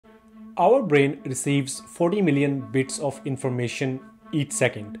Our brain receives 40 million bits of information each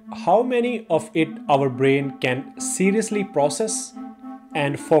second. How many of it our brain can seriously process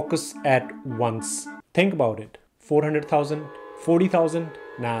and focus at once? Think about it. 400,000, 40,000?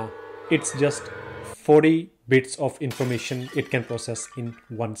 Nah, it's just 40 bits of information it can process in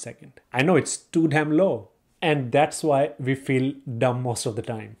 1 second. I know it's too damn low. And that's why we feel dumb most of the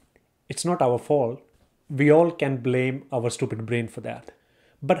time. It's not our fault. We all can blame our stupid brain for that.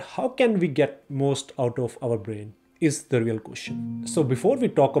 But how can we get most out of our brain is the real question. So before we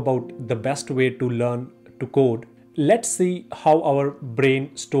talk about the best way to learn to code, let's see how our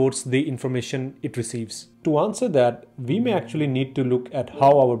brain stores the information it receives. To answer that, we may actually need to look at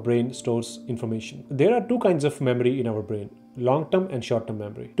how our brain stores information. There are two kinds of memory in our brain: long-term and short-term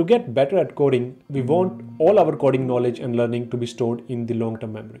memory. To get better at coding, we want all our coding knowledge and learning to be stored in the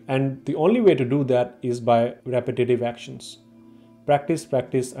long-term memory. And the only way to do that is by repetitive actions. Practice,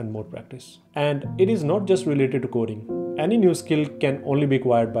 practice, and more practice. And it is not just related to coding. Any new skill can only be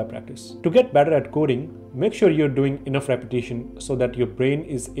acquired by practice. To get better at coding, make sure you're doing enough repetition so that your brain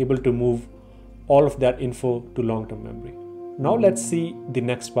is able to move all of that info to long-term memory. Now let's see the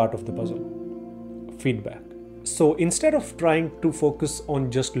next part of the puzzle: feedback. So instead of trying to focus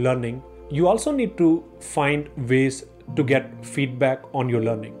on just learning, you also need to find ways to get feedback on your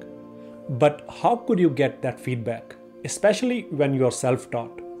learning. But how could you get that feedback? Especially when you are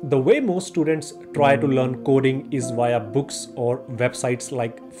self-taught. The way most students try to learn coding is via books or websites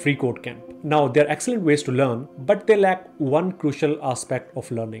like Free Code Camp. Now, they're excellent ways to learn, but they lack one crucial aspect of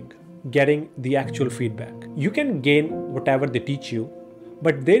learning: getting the actual feedback. You can gain whatever they teach you,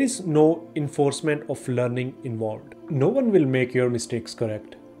 but there is no enforcement of learning involved. No one will make your mistakes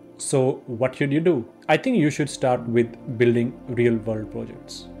correct. So what should you do? I think you should start with building real-world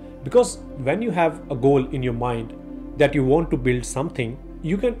projects. Because when you have a goal in your mind that you want to build something,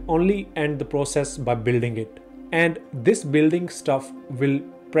 you can only end the process by building it. And this building stuff will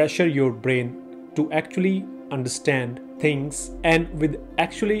pressure your brain to actually understand things and with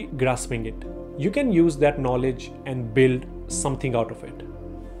actually grasping it. You can use that knowledge and build something out of it.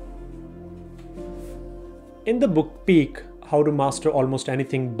 In the book Peak: How to Master Almost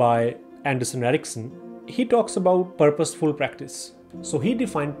Anything by Anderson Erickson, he talks about purposeful practice. So he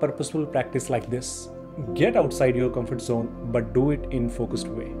defined purposeful practice like this: get outside your comfort zone, but do it in a focused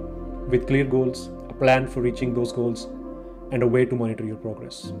way, with clear goals, a plan for reaching those goals, and a way to monitor your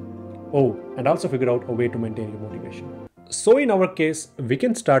progress. Oh, and also figure out a way to maintain your motivation. So in our case, we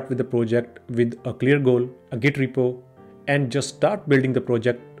can start with the project with a clear goal, a Git repo, and just start building the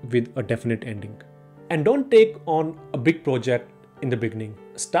project with a definite ending. And don't take on a big project in the beginning.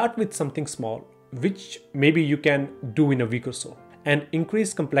 Start with something small, which maybe you can do in a week or so, and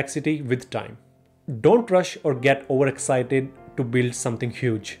increase complexity with time. Don't rush or get overexcited to build something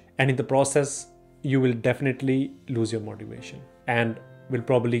huge. And in the process, you will definitely lose your motivation and will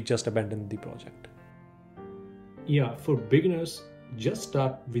probably just abandon the project. Yeah, for beginners, just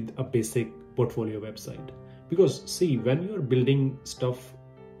start with a basic portfolio website. Because see, when you're building stuff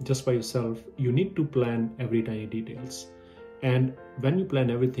just by yourself, you need to plan every tiny details. And when you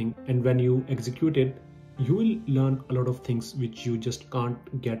plan everything and when you execute it, you will learn a lot of things which you just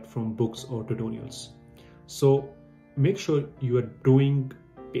can't get from books or tutorials. So make sure you are doing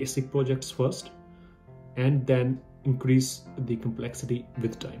basic projects first and then increase the complexity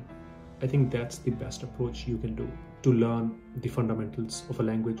with time. I think that's the best approach you can do to learn the fundamentals of a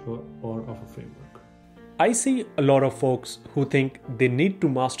language or of a framework. I see a lot of folks who think they need to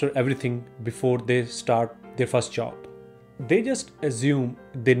master everything before they start their first job. They just assume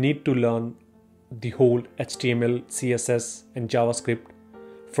they need to learn the whole HTML, CSS, and JavaScript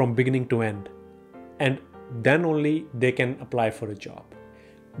from beginning to end, and then only they can apply for a job.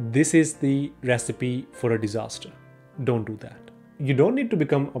 This is the recipe for a disaster. Don't do that. You don't need to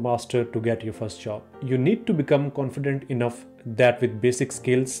become a master to get your first job. You need to become confident enough that with basic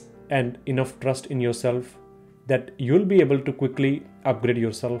skills and enough trust in yourself that you'll be able to quickly upgrade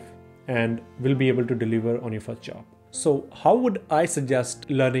yourself and will be able to deliver on your first job. So how would I suggest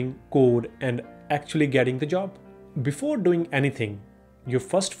learning code and actually getting the job? Before doing anything, your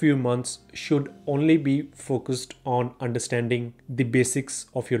first few months should only be focused on understanding the basics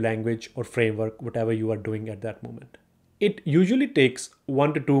of your language or framework, whatever you are doing at that moment. It usually takes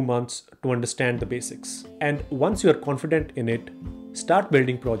 1 to 2 months to understand the basics. And once you are confident in it, start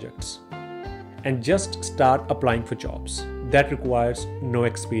building projects and just start applying for jobs. That requires no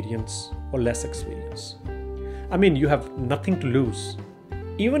experience or less experience. I mean, you have nothing to lose.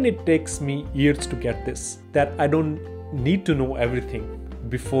 Even it takes me years to get this, that I don't need to know everything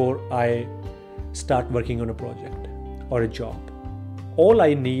before I start working on a project or a job. All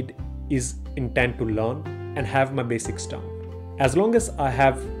I need is intent to learn and have my basics down. As long as I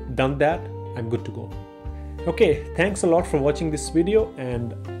have done that, I'm good to go. Okay, thanks a lot for watching this video,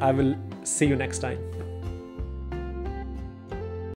 and I will see you next time.